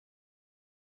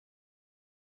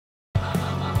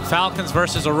Falcons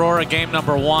versus Aurora, game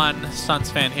number 1.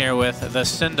 SUNSfan here with the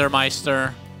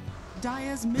Cindermeister.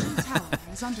 Dire's middle tower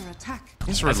is under attack.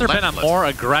 Has there been a more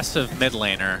aggressive mid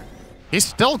laner? He's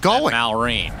still going.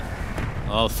 Malrine.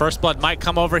 Well, first blood might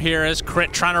come over here as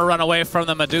Crit trying to run away from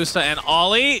the Medusa, and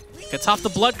Ollie gets off the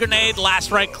blood grenade. Last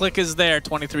right click is there.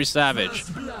 23 Savage.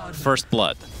 First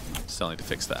blood. Still need to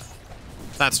fix that.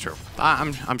 That's true.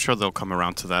 I'm sure they'll come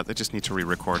around to that. They just need to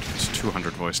re-record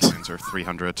 200 voice lines or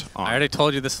 300. I already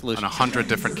told you the solution. On 100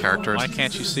 different characters. Why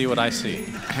can't you see what I see?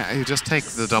 You just take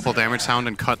the double damage sound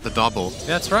and cut the double.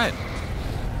 That's right.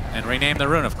 And rename the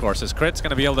rune, of course, as Crit's going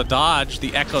to be able to dodge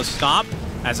the Echo Stomp.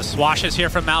 As a swash is here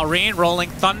from Malrine, Rolling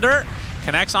Thunder.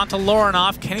 Connects onto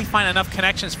Lorinov. Can he find enough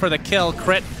connections for the kill?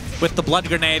 Crit with the blood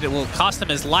grenade. It will cost him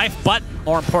his life, but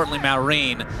more importantly,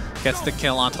 Malrine gets the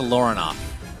kill onto Lorinov.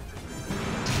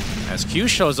 As Q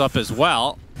shows up as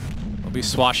well, we'll be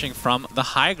swashing from the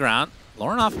high ground.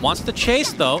 Lorinov wants to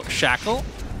chase, though. Shackle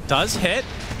does hit.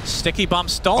 Sticky Bomb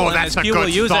stolen, as Q will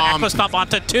use an Echo Stomp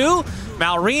onto 2.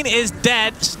 Malrine is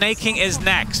dead. Snaking is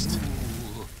next.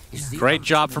 Great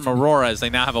job from Aurora as they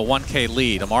now have a 1K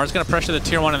lead. Amar's going to pressure the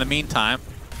tier 1 in the meantime.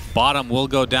 Bottom will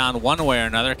go down one way or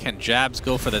another. Can Jabs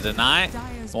go for the deny?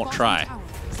 Won't try.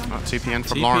 TPN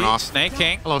from Lorinov.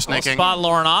 Snaking. Hello, Snaking. Spot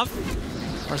Lorinov.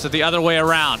 Or is it the other way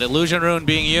around? Illusion Rune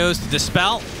being used to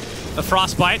dispel the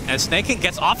Frostbite as Snaking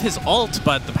gets off his ult,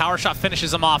 but the power shot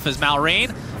finishes him off as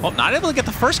Malrine. Well, not able to get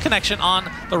the first connection on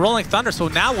the Rolling Thunder, so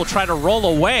now we'll try to roll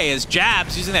away as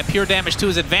Jabs, using that pure damage to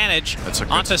his advantage,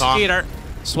 onto Skeeter.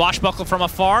 Swashbuckle from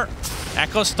afar.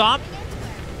 Echo Stomp.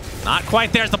 Not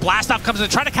quite there as the Blast Off comes in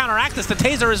to try to counteract this. The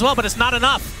Taser as well, but it's not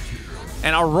enough.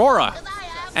 And Aurora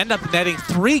end up netting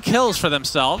 3 kills for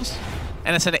themselves.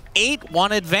 And it's an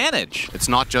 8-1 advantage. It's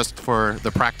not just for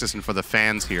the practice and for the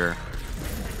fans here.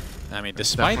 I mean,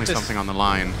 despite definitely something on the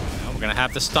line. We're going to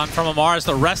have the stun from Amar as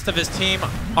the rest of his team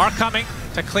are coming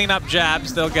to clean up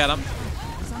Jabs. They'll get him.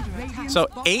 So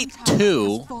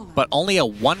 8-2, but only a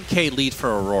 1K lead for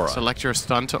Aurora. Select your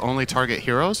stun to only target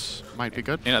heroes. Might be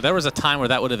good. You know, there was a time where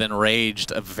that would have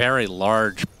enraged a very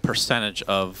large percentage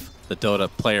of the Dota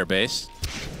player base.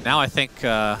 Now I think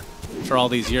for all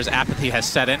these years, apathy has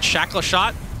set in. Shackle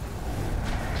shot.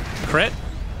 Crit.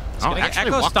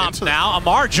 Echo Stomp now.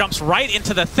 Amar jumps right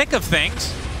into the thick of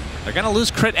things. They're going to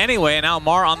lose Crit anyway, and now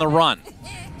Amar on the run.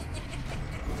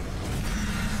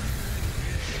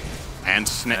 And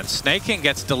Snaking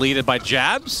gets deleted by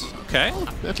Jabs. Okay.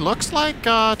 It looks like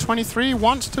 23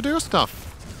 wants to do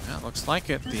stuff. Yeah, looks like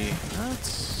it.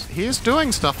 He is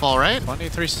doing stuff all right.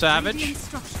 23 Savage.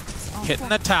 Hitting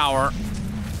the tower.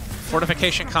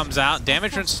 Fortification comes out.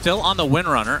 Damage rune still on the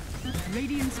Windrunner.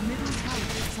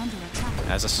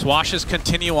 As the swashes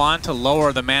continue on to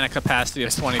lower the mana capacity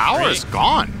of 23. Power is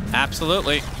gone.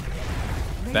 Absolutely.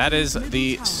 That is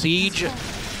the Siege.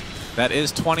 That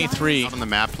is 23. Out on the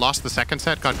map. Lost the second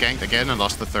set, got ganked again, and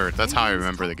lost the third. That's how I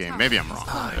remember the game. Maybe I'm wrong.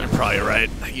 You're probably right.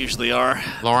 They usually are.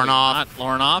 Lorinov.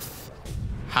 Lorinov.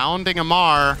 Hounding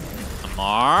Amar.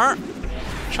 Amar.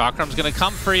 Chakram's going to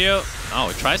come for you. Oh,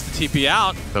 he tries to TP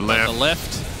out. The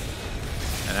lift.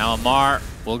 And now Amar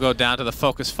will go down to the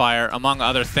focus fire, among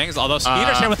other things. Although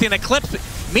Skeeter's here with an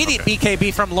Eclipse. Immediate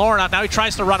BKB from Lorinov. Now he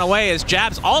tries to run away as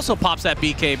Jabs also pops that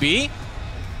BKB.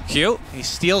 Q. He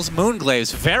steals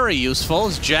Moonglaze. Very useful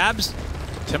as Jabs.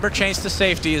 Timber chains to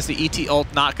safety. Is the ET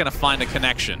ult not going to find a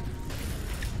connection?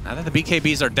 Now that the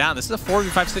BKBs are down, this is a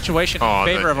 4v5 situation in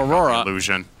favor of Aurora.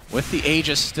 Illusion. With the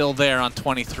Aegis still there on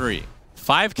 23.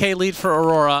 5K lead for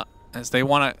Aurora as they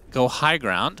want to go high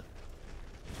ground.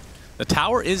 The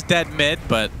tower is dead mid,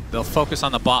 but they'll focus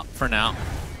on the bot for now.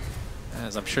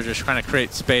 As I'm sure just trying to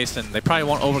create space, and they probably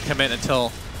won't overcommit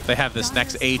until they have this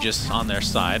next Aegis on their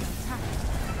side.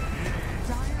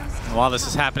 And while this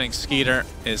is happening, Skeeter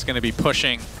is going to be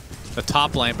pushing the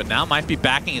top lane, but now might be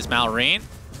backing his Malrine.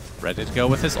 Ready to go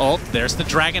with his ult. There's the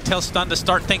Dragon Tail stun to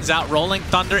start things out. Rolling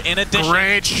Thunder in addition.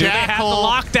 Great Do they have the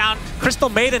lockdown? Crystal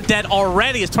Maiden dead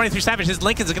already as 23 Savage. His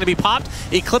Lincoln is going to be popped.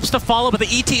 Eclipse to follow, but the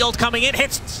ET ult coming in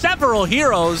hits several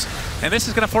heroes. And this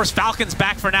is going to force Falcons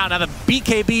back for now. Now the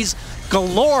BKBs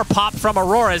galore pop from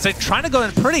Aurora as they're trying to go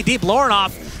in pretty deep.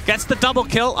 Lorinov gets the double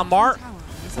kill. Amar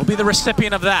will be the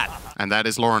recipient of that. And that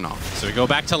is Lorinov. So we go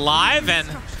back to live, and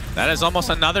that is almost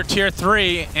another tier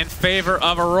 3 in favor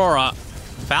of Aurora.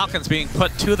 Falcons being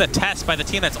put to the test by the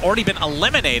team that's already been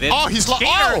eliminated. Oh, he's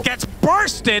Skeeter gets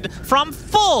bursted from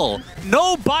full.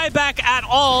 No buyback at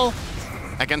all.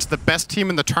 Against the best team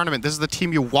in the tournament. This is the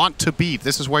team you want to beat.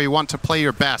 This is where you want to play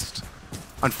your best.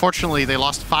 Unfortunately, they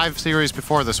lost 5 series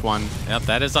before this one. Yep,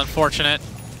 that is unfortunate.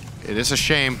 It is a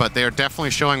shame, but they're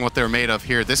definitely showing what they're made of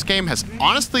here. This game has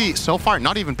honestly, so far,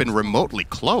 not even been remotely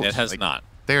close. It has not.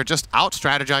 They are just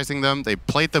out-strategizing them. They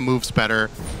played the moves better.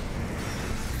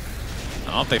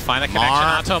 Oh, they find a connection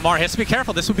onto Amar. He has to be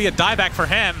careful. This would be a dieback for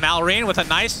him. Malrine with a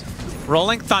nice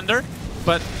rolling thunder.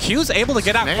 But Q's able to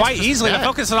get out quite easily. The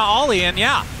focus on Ollie, and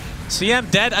yeah, CM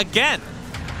dead again.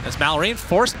 As Malrine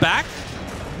forced back.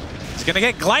 He's going to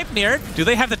get Gleipnir. Do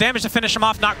they have the damage to finish him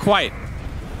off? Not quite.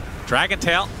 Dragon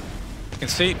Tail. You can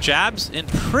see Jabs in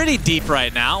pretty deep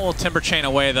right now. Will Timber Chain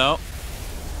away, though.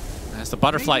 As the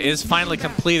butterfly is finally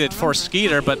completed for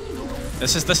Skeeter, but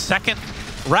this is the second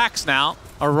Rax now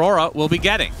Aurora will be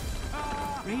getting.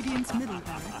 And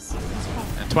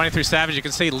 23 Savage, you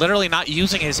can see, literally not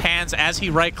using his hands as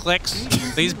he right-clicks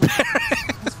these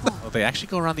barracks. Oh, they actually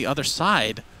go around the other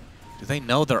side. Do they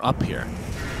know they're up here?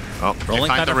 Oh, rolling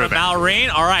thunder from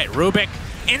Malrine. All right, Rubik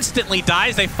instantly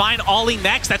dies. They find Ollie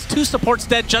next. That's 2 supports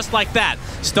dead just like that.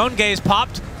 Stone Gaze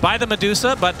popped by the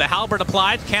Medusa, but the Halberd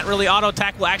applied. Can't really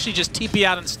auto-attack. Will actually just TP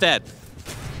out instead.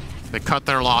 They cut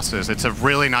their losses. It's a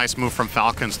really nice move from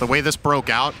Falcons. The way this broke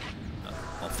out.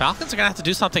 Well, Falcons are going to have to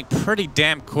do something pretty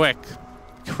damn quick.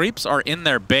 Creeps are in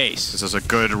their base. This is a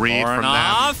good read from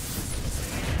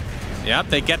them. Yep,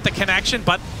 they get the connection,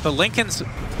 but the Lincoln's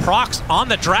procs on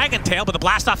the Dragon Tail, but the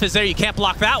blast off is there. You can't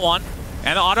block that one.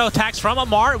 And the auto attacks from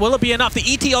Amar. Will it be enough? The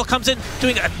ETL comes in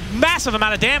doing a massive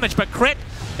amount of damage, but Crit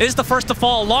is the first to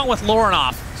fall along with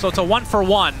Lorinov. So it's a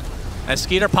 1-for-1. As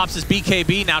Skeeter pops his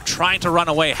BKB, now trying to run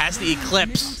away. Has the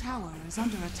Eclipse.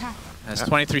 As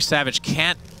 23 Savage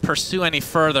can't pursue any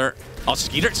further. Oh,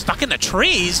 Skeeter stuck in the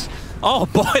trees. Oh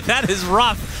boy, that is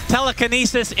rough.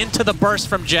 Telekinesis into the burst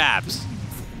from Jabs.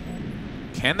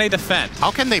 Can they defend?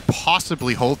 How can they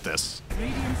possibly hold this?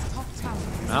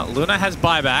 Well, Luna has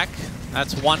buyback.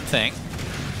 That's one thing.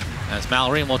 As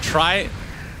Malrine will try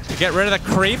to get rid of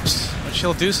the creeps, but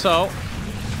she'll do so.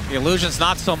 The illusion's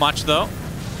not so much, though.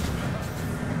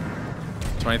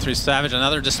 23 Savage,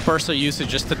 another disperser usage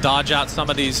just to dodge out some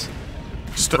of these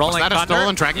rolling thunder. Was that a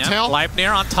stolen Dragon Tail?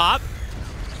 Gleipnir on top.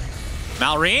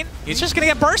 Malrine, he's just going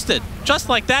to get bursted. Just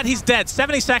like that, he's dead.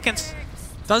 70 seconds.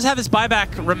 Does have his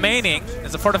buyback remaining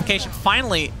as the fortification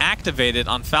finally activated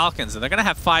on Falcons. And they're going to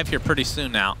have 5 here pretty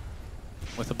soon now,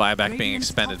 with the buyback being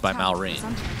expended by Malrine.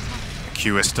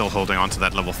 Q is still holding on to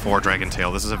that level 4 Dragon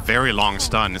Tail. This is a very long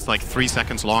stun. It's like 3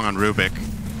 seconds long on Rubik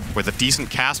with a decent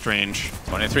cast range.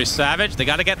 23 Savage, they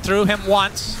got to get through him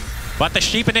once. But the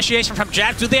Sheep initiation from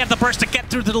Jabs, do they have the burst to get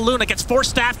through to the Luna? Gets 4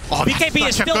 staff. Oh, BKB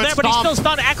is still there, but he's still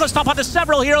stunned. Echo Stomp onto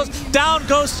several heroes. Down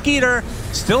goes Skeeter.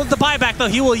 Still the buyback, though.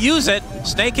 He will use it.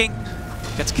 Snaking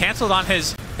gets canceled on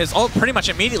his ult pretty much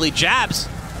immediately. Jabs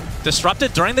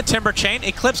disrupted during the Timber Chain.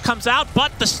 Eclipse comes out,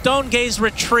 but the Stone Gaze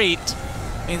retreat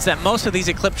means that most of these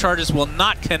Eclipse charges will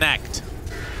not connect.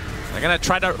 They're going to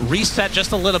try to reset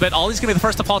just a little bit. Ollie's going to be the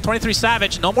first to fall. 23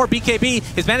 Savage. No more BKB.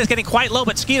 His mana is getting quite low,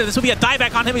 but Skeeter, this will be a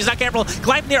dieback on him. He's not careful.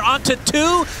 Gleipnir onto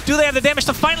 2. Do they have the damage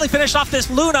to finally finish off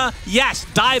this Luna? Yes,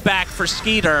 dieback for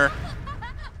Skeeter.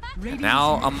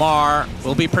 Now Amar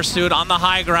will be pursued on the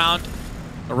high ground.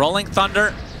 The Rolling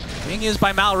Thunder being used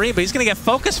by Malrine, but he's going to get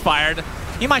focus fired.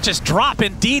 He might just drop.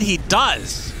 Indeed, he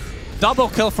does. Double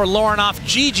kill for Lorinov.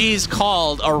 GG's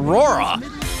called. Aurora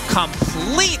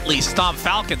completely stomp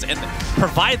Falcons and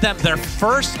provide them their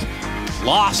first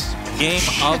loss game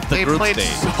of the group stage. They played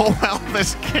so well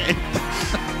this game.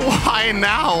 Why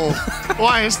now?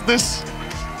 Why is this?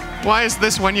 Why is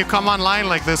this when you come online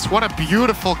like this? What a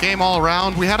beautiful game all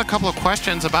around. We had a couple of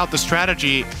questions about the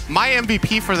strategy. My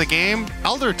MVP for the game,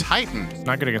 Elder Titan. It's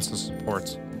not good against the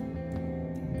supports.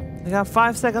 They got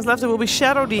 5 seconds left. It will be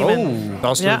Shadow Demon. Oh,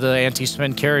 also the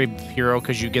anti-spin carry hero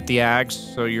because you get the Ags,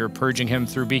 so you're purging him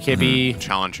through BKB.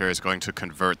 Challenger is going to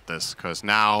convert this because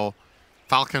now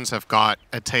Falcons have got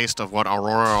a taste of what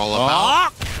Aurora are all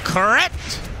about.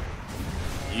 Correct.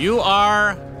 You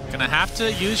are going to have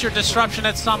to use your disruption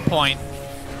at some point,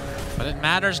 but it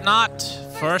matters not.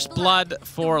 First blood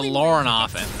for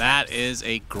Lorinov, and that is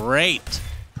a great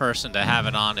person to have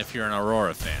it on if you're an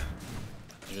Aurora fan.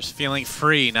 You're just feeling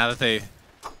free now that they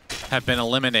have been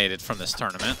eliminated from this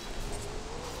tournament.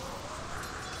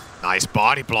 Nice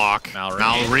body block.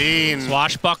 Malrine.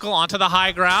 Swashbuckle onto the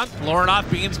high ground.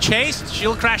 Lorinov being chased.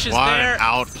 Shield crashes what there. An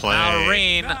outplay.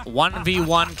 Malrine,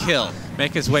 1v1 kill.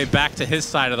 Make his way back to his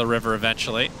side of the river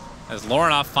eventually. As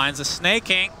Lorinov finds a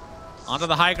snaking. Onto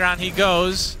the high ground he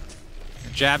goes.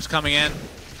 Jabs coming in.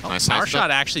 Oh, nice power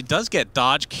shot actually does get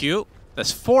dodge. Cute.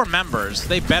 There's 4 members.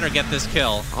 They better get this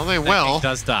kill. Oh, they will. He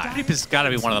does die. Creep has got to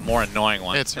be one of the more annoying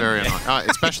ones. It's very annoying,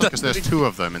 especially because there's 2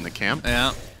 of them in the camp.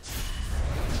 Yeah.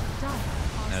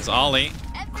 As Ollie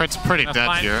Crit's pretty dead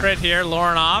Fine here. crit here,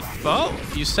 Lorenoff. Oh,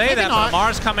 you say Maybe that, not. but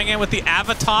Amar's coming in with the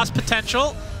Ava-toss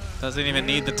potential. Doesn't even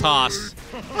need the toss.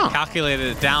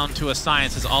 Calculated it down to a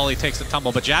science as Ollie takes a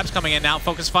tumble. But Jab's coming in now,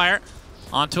 focus fire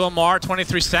onto Amar.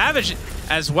 23 Savage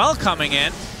as well coming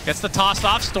in. Gets the toss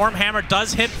off. Stormhammer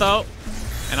does hit though.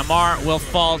 And Amar will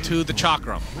fall to the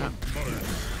Chakram.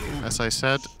 As I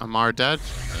said, Amar dead.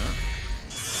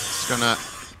 It's gonna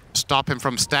stop him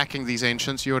from stacking these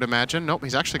Ancients, you would imagine. Nope,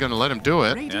 he's actually gonna let him do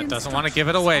it. Yeah, doesn't want to give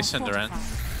it away, SyndereN.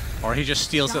 Or he just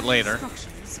steals it later.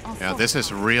 Yeah, this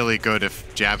is really good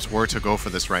if Jabs were to go for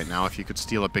this right now, if he could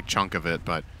steal a big chunk of it,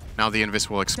 but now the Invis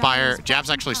will expire. Jabs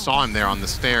actually saw him there on the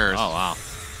stairs. Oh, wow.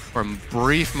 For a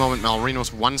brief moment, Malrine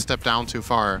was one step down too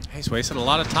far. He's wasted a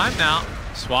lot of time now.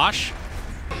 Swash.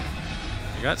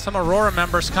 You got some Aurora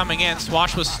members coming in.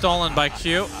 Swash was stolen by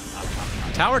Q.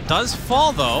 Tower does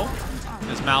fall, though,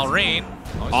 as Malrine.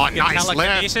 Oh, nice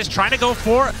telekinesis, trying to go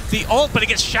for the ult, but he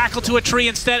gets shackled to a tree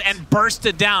instead and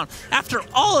bursted down. After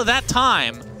all of that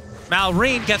time,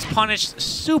 Malrine gets punished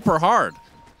super hard.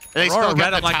 They Aurora still get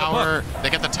read the him like a tower. book. They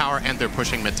get the tower and they're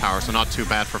pushing mid tower, so not too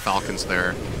bad for Falcons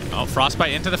there. Oh,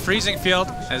 Frostbite into the freezing field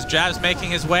as Jab's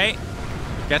making his way.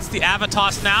 Gets the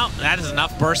Ava-toss now. That is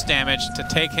enough burst damage to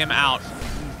take him out.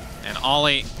 And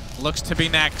Ollie looks to be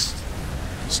next.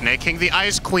 Snaking the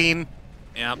Ice Queen.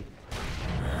 Yep.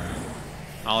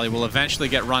 Ollie will eventually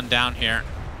get run down here.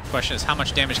 Question is, how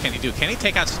much damage can he do? Can he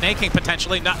take out Snaking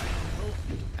potentially? No.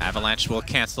 Avalanche will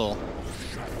cancel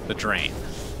the drain.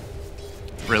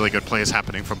 Really good plays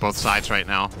happening from both sides right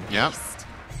now. Yep.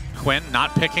 Quinn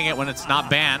not picking it when it's not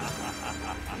banned.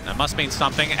 That must mean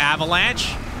something.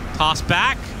 Avalanche, toss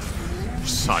back.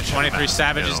 Such 23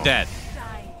 Savage is dead.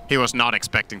 He was not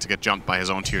expecting to get jumped by his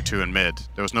own tier 2 in mid.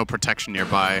 There was no protection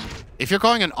nearby. If you're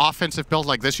going an offensive build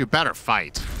like this, you better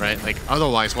fight, right? Like,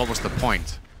 otherwise, what was the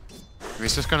point? If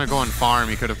he's just gonna go and farm,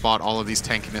 he could have bought all of these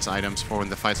tankiness items for when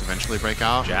the fights eventually break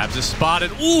out. Jabs is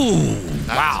spotted. Ooh!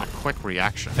 That was a quick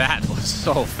reaction. That was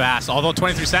so fast. Although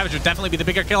 23 Savage would definitely be the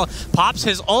bigger kill. Pops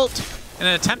his ult in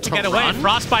an attempt to get away. run?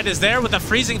 Frostbite is there with a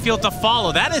freezing field to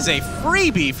follow. That is a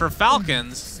freebie for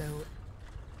Falcons.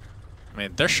 I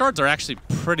mean, their shards are actually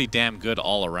pretty damn good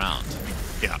all around.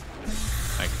 Yeah.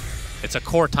 Like, it's a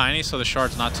core tiny, so the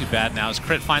shard's not too bad now as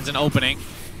Crit finds an opening.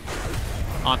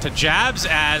 Onto Jabs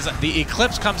as the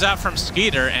Eclipse comes out from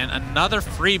Skeeter, and another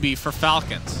freebie for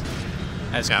Falcons.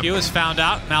 As Q is found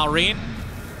out, Malrine,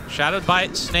 shadowed by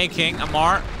Snake King.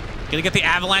 Amar gonna get the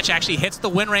Avalanche, actually hits the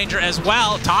Wind Ranger as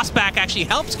well. Tossback actually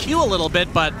helps Q a little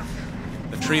bit, but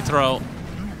the tree throw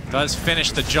does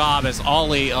finish the job as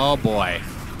Ollie, oh boy.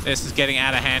 This is getting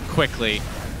out of hand quickly.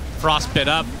 Frostbit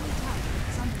up.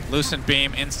 Lucent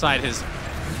Beam inside his...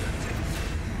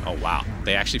 Oh, wow.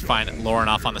 They actually find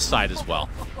Lorenoff on the side as well.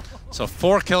 So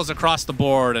 4 kills across the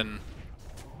board, and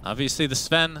obviously the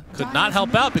Sven could not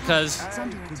help out because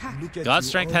God's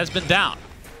Strength has been down.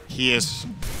 He is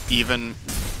even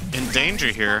in danger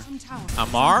here.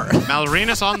 Amar. Malrine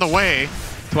is on the way.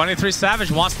 23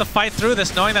 Savage wants to fight through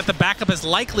this, knowing that the backup is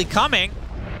likely coming.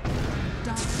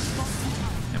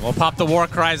 And we'll pop the war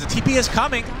cry as the TP is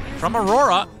coming from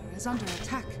Aurora.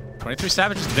 23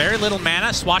 Savage has very little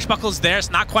mana. Swashbuckle's there. It's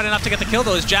not quite enough to get the kill,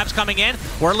 though. His Jab's coming in.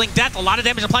 Whirling Death. A lot of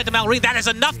damage applied to Malrine. That is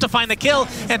enough to find the kill.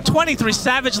 And 23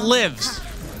 Savage lives.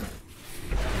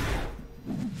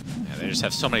 Yeah, they just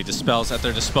have so many Dispels at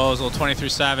their disposal. 23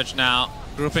 Savage now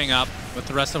grouping up with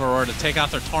the rest of Aurora to take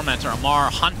out their Tormentor. Amar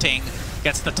hunting.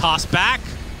 Gets the toss back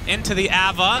into the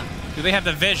Ava. Do they have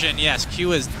the vision? Yes,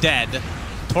 Q is dead.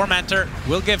 Tormentor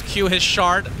will give Q his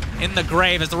shard in the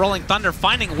grave as the Rolling Thunder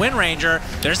finding Wind Ranger.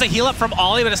 There's a heal up from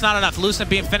Ollie, but it's not enough. Lucent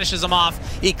Beam finishes him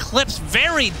off. Eclipse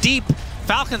very deep.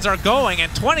 Falcons are going,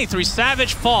 and 23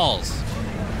 Savage falls.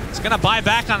 It's gonna buy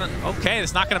back on, okay,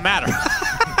 it's not gonna matter.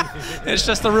 It's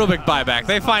just the Rubik buyback.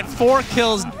 They find 4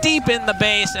 kills deep in the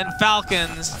base, and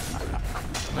Falcons,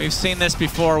 we've seen this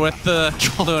before with the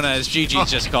Luna, as GG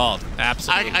just called.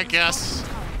 Absolutely.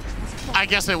 I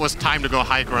guess it was time to go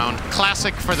high ground.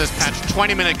 Classic for this patch,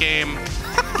 20-minute game.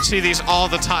 See these all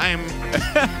the time.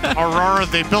 Aurora,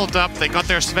 they built up, they got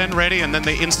their Sven ready, and then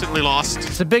they instantly lost.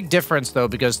 It's a big difference, though,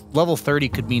 because level 30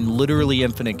 could mean literally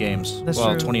infinite games. That's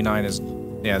well, true. 29 is...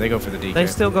 Yeah, they go for the DK. They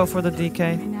still go for the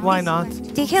DK. Why not?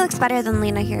 DK looks better than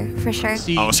Lina here, for sure.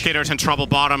 Oh, Skater's in trouble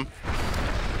bottom.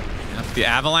 Yep, the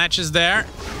Avalanche is there.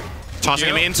 Tossing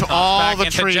him into all the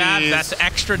trees. Jab. That's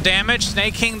extra damage.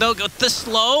 Snake King, though, got the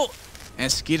slow.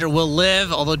 And Skeeter will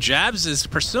live, although Jabs is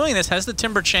pursuing this, has the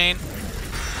Timber Chain.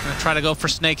 Gonna try to go for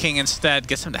Snake King instead.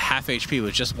 Gets him to half HP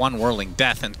with just 1 Whirling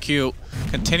Death. And Q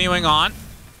continuing on.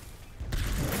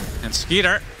 And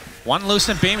Skeeter One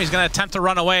Lucent Beam, he's going to attempt to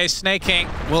run away. Snaking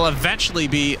will eventually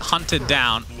be hunted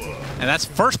down. And that's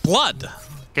first blood.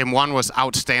 Game 1 was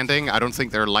outstanding. I don't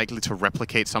think they're likely to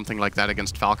replicate something like that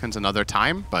against Falcons another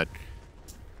time, but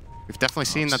we've definitely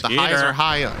seen that the highs are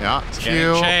high. Yeah,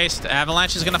 getting chased.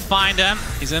 Avalanche is going to find him.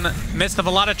 He's in the midst of a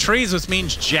lot of trees, which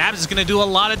means Jabs is going to do a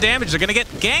lot of damage. They're going to get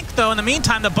ganked, though. In the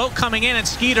meantime, the boat coming in, and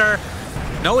Skeeter,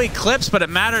 no Eclipse, but it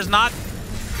matters not.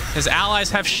 His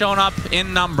allies have shown up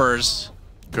in numbers.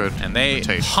 Good. And they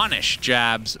punish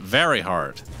Jabs very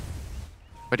hard.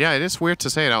 But yeah, it is weird to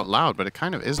say it out loud, but it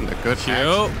kind of isn't a good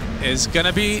Q is going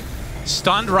to be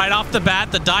stunned right off the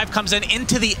bat. The dive comes in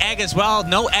into the egg as well.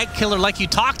 No egg killer like you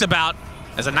talked about.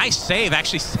 As a nice save,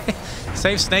 actually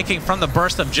save Snaking from the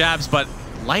burst of Jabs, but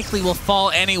likely will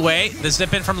fall anyway. The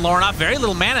zip in from Lornoff, very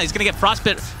little mana. He's going to get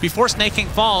Frostbit before Snaking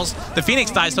falls. The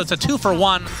Phoenix dies, so it's a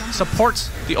 2-for-1. Supports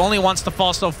the only ones to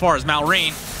fall so far as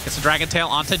Malrine gets the Dragon Tail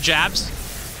onto Jabs.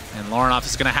 And Lornoff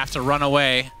is going to have to run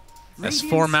away as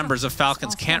 4 members of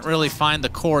Falcons can't really find the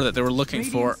core that they were looking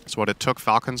for. That's what it took.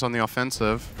 Falcons on the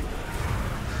offensive.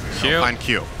 Q. Find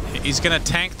Q. He's going to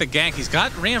tank the gank. He's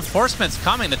got reinforcements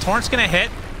coming. The Torrent's going to hit.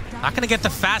 Not going to get the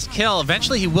fast kill.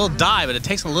 Eventually he will die, but it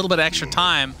takes a little bit of extra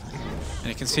time. And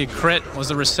you can see Crit was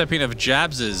the recipient of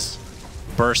Jabs'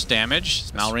 burst damage.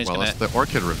 Malrine's going to the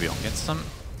Orchid reveal. Get some.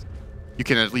 You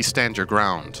can at least stand your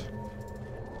ground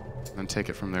and take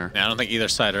it from there. Yeah, I don't think either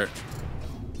side are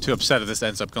too upset if this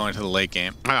ends up going to the late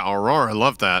game. Aurora,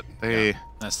 love that.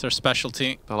 That's their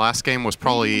specialty. The last game was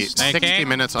probably 60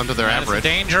 minutes under their average. That's a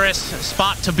dangerous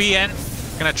spot to be in.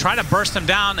 Gonna try to burst him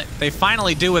down. They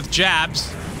finally do with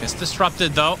Jabs. It's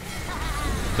disrupted though.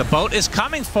 The boat is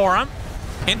coming for him.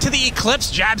 Into the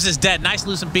Eclipse. Jabs is dead. Nice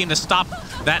Lucent Beam to stop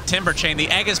that Timber Chain. The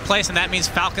egg is placed, and that means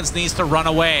Falcons needs to run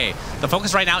away. The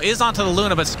focus right now is onto the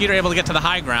Luna, but Skeeter able to get to the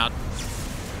high ground.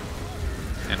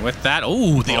 And with that,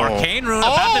 ooh, the Arcane Rune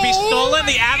about to be stolen.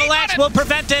 The Avalanche will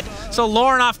prevent it. So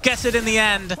Lornoff gets it in the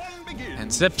end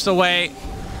and zips away.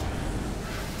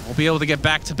 We'll be able to get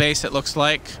back to base, it looks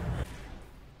like.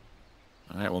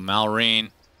 All right, well,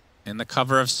 Malrine in the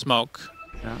cover of smoke.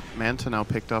 Yeah, Manta now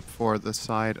picked up for the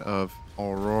side of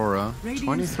Aurora.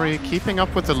 23, keeping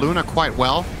up with the Luna quite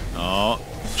well. Oh,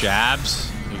 Jabs.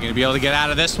 You're going to be able to get out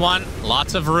of this one.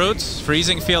 Lots of roots.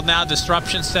 Freezing Field now.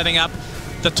 Disruption setting up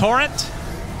the Torrent.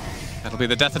 That'll be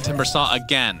the Death of Timbersaw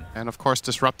again. And of course,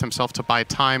 disrupt himself to buy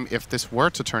time if this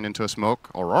were to turn into a smoke.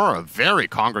 Aurora, very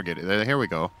congregated. Here we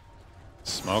go.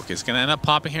 Smoke is going to end up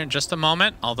popping here in just a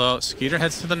moment, although Skeeter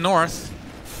heads to the north.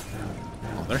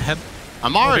 Oh, their head.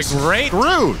 Amar is great.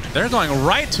 Screwed. They're going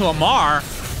right to Amar.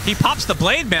 He pops the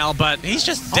Blade Mail, but he's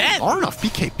just dead. Lornoff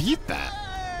BK beat that.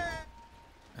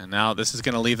 And now this is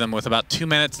going to leave them with about 2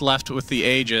 minutes left with the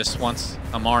Aegis once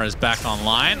Amar is back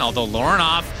online. Although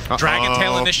Lornoff, Dragon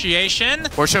Tail initiation.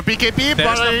 Or should BKB,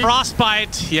 There's the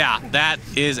Frostbite. Yeah, that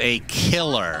is a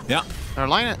killer. Yeah. Their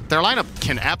lineup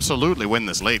can absolutely win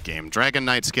this late game. Dragon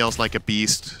Knight scales like a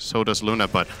beast, so does Luna,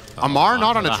 but Amar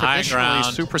not on a traditionally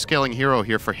super scaling hero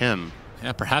here for him.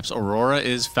 Yeah, perhaps Aurora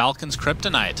is Falcon's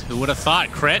kryptonite. Who would have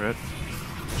thought? Crit.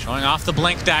 Showing off the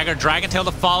Blink Dagger. Dragon Tail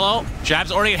to follow.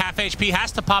 Jabs already at half HP.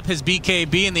 Has to pop his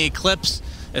BKB, and the Eclipse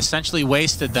essentially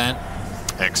wasted then.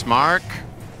 X mark.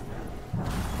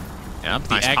 Yep,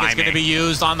 the egg is going to be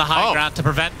used on the high ground to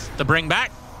prevent the bring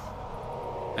back.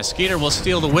 As Skeeter will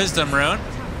steal the Wisdom Rune.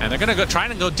 And they're going to go trying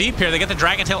to go deep here. They get the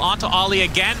Dragon Tail onto Ollie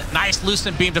again. Nice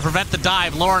Lucent Beam to prevent the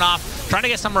dive. Lornoff trying to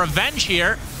get some revenge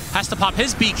here. Has to pop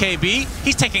his BKB.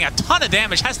 He's taking a ton of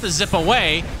damage. Has to zip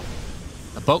away.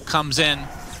 The boat comes in.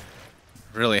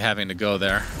 Really having to go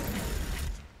there.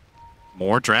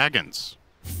 More dragons.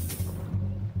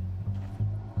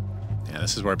 Yeah,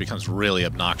 this is where it becomes really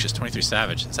obnoxious. 23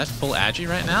 Savage. Is that full Agi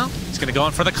right now? He's going to go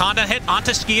in for the Conda hit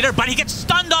onto Skeeter, but he gets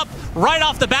stunned up right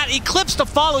off the bat. Eclipse to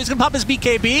follow. He's going to pop his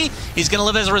BKB. He's going to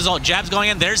live as a result. Jabs going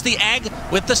in. There's the egg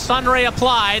with the Sunray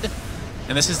applied.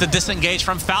 And this is the disengage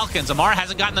from Falcons. Amar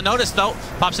hasn't gotten the notice, though.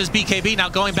 Pops his BKB, now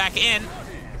going back in.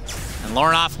 And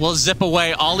Lornoff will zip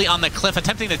away. Ollie on the cliff,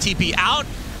 attempting to TP out.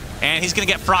 And he's going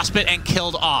to get Frostbit and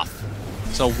killed off.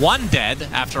 So one dead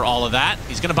after all of that.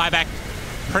 He's going to buy back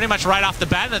pretty much right off the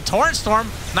bat. And the Torrent Storm,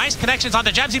 nice connections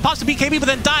onto Gems. He pops the BKB, but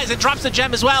then dies and drops the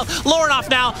gem as well. Lornoff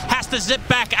now has to zip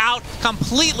back out,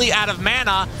 completely out of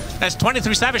mana. As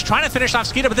 23 Savage trying to finish off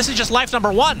Skeeter, but this is just life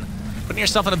number one. Putting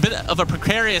yourself in a bit of a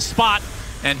precarious spot.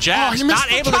 And Jabs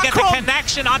not able to get the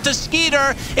connection onto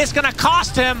Skeeter. It's going to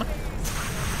cost him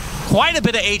quite a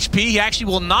bit of HP. He actually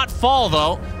will not fall,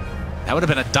 though. That would have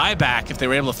been a dieback if they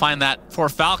were able to find that for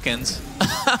Falcons.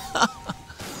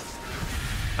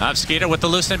 Up Skeeter with the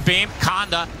Lucent Beam.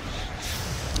 Conda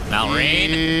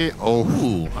Malrine. Oh,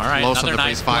 Ooh, all right, close on another the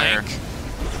nice base fire. blink.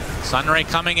 Sunray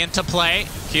coming into play.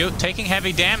 Cute, taking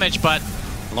heavy damage, but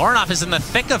Lorinov is in the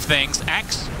thick of things.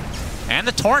 X and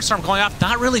the Torrent Storm going off,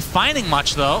 not really finding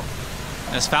much though.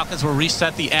 As Falcons will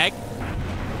reset the egg.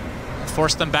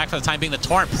 Force them back for the time being. The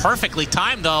Torrent perfectly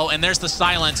timed though, and there's the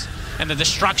silence and the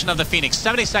destruction of the Phoenix.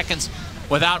 70 seconds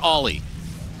without Ollie.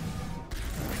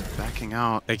 Backing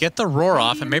out. They get the roar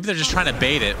off, and maybe they're just trying to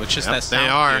bait it, which is that sound they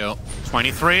are. cue.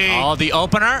 23. Oh, the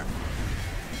opener.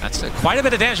 That's quite a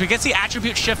bit of damage. We get the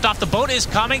attribute shift off. The boat is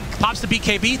coming. Pops the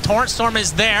BKB. Torrent Storm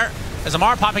is there. As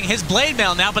Amar popping his blade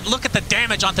mail now, but look at the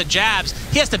damage onto Jabs.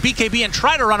 He has to BKB and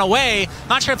try to run away.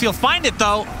 Not sure if he'll find it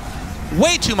though.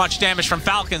 Way too much damage from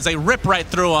Falcons. They rip right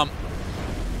through him.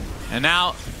 And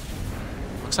now,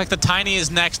 looks like the Tiny is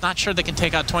next. Not sure they can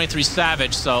take out 23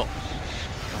 Savage, so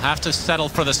they'll have to settle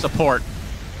for the support.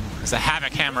 As the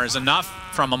Havoc Hammer is enough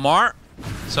from Amar.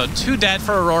 So 2 dead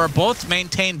for Aurora, both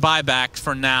maintain buyback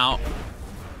for now.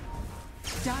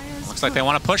 Looks like they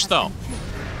want to push though.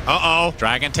 Uh-oh.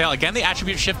 Dragon Tail, again the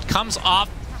attribute shift comes off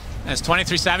as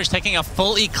 23 Savage taking a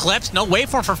full eclipse. No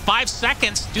waveform for 5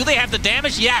 seconds. Do they have the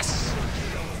damage? Yes.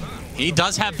 He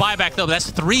does have buyback though, but that's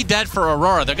 3 dead for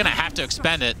Aurora. They're gonna have to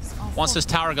expend it. Once this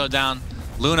tower go down,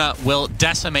 Luna will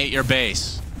decimate your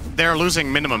base. They're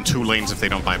losing minimum 2 lanes if they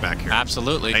don't buy back here.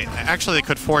 Absolutely. Actually, they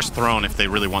could force Throne if they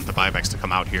really want the buybacks to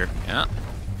come out here. Yeah.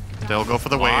 They'll go for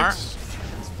the waves.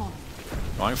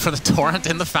 Going for the Torrent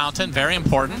in the fountain, very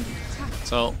important.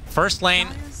 So first lane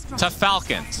to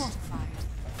Falcons.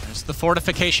 There's the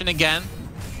fortification again.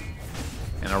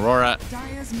 And Aurora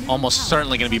almost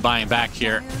certainly going to be buying back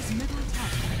here.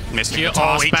 Missing the Oh,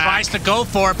 toss he back. tries to go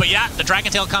for it, but yeah, the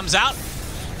Dragon Tail comes out.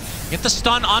 Get the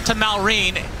stun onto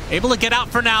Malrine. Able to get out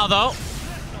for now, though.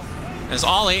 As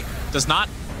Ollie does not.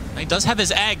 He does have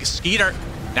his egg. Skeeter.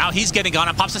 Now he's getting gone.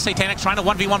 And pops the Satanic, trying to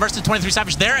 1v1 versus 23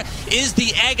 Savage. There is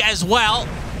the egg as well.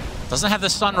 Doesn't have the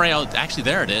Sun Ray. Oh, actually,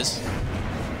 there it is.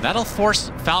 That'll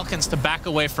force Falcons to back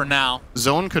away for now.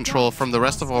 Zone control from the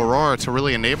rest of Aurora to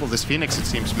really enable this Phoenix, it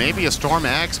seems. Maybe a Storm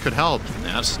Axe could help.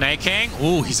 Now Snake King.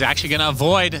 Ooh, he's actually going to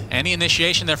avoid any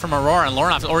initiation there from Aurora. And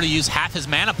Lorinov already used half his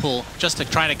mana pool just to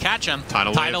try to catch him.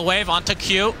 Tidal wave onto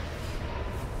Q.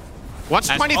 What's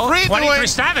 23 doing? 23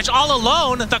 Savage all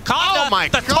alone. The Conda, Oh my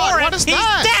the God, Torrent, what is he's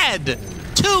that? dead.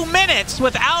 2 minutes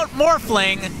without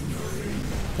Morphling.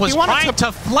 Was He wanted trying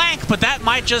to flank, but that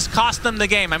might just cost them the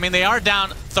game. I mean, they are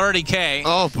down 30K.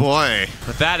 Oh boy.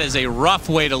 But that is a rough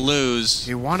way to lose.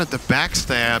 He wanted the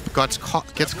backstab,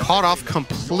 gets caught off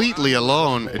completely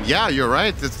alone. And yeah, you're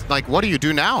right. It's like, what do you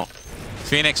do now?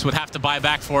 Phoenix would have to buy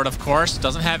back for it, of course.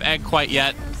 Doesn't have egg quite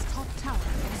yet.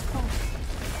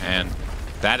 And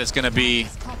that is going to be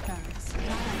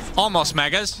almost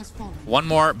megas. 1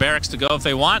 more barracks to go if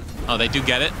they want. Oh, they do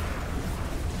get it.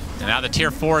 And now the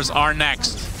tier 4s are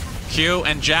next. Q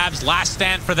and Jabs, last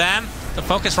stand for them. The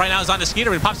focus right now is on the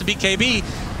Skeeter. He pops the BKB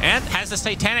and has the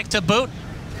Satanic to boot.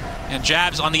 And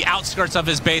Jabs on the outskirts of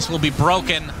his base will be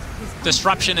broken.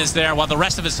 Disruption is there while the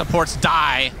rest of his supports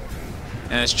die.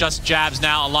 And it's just Jabs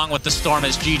now along with the Storm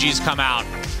as GG's come out.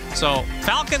 So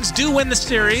Falcons do win the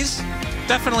series.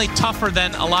 Definitely tougher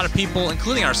than a lot of people,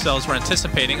 including ourselves, were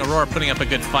anticipating. Aurora putting up a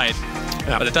good fight.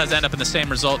 Yeah. But it does end up in the same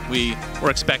result we were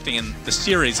expecting in the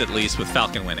series, at least, with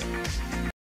Falcon winning.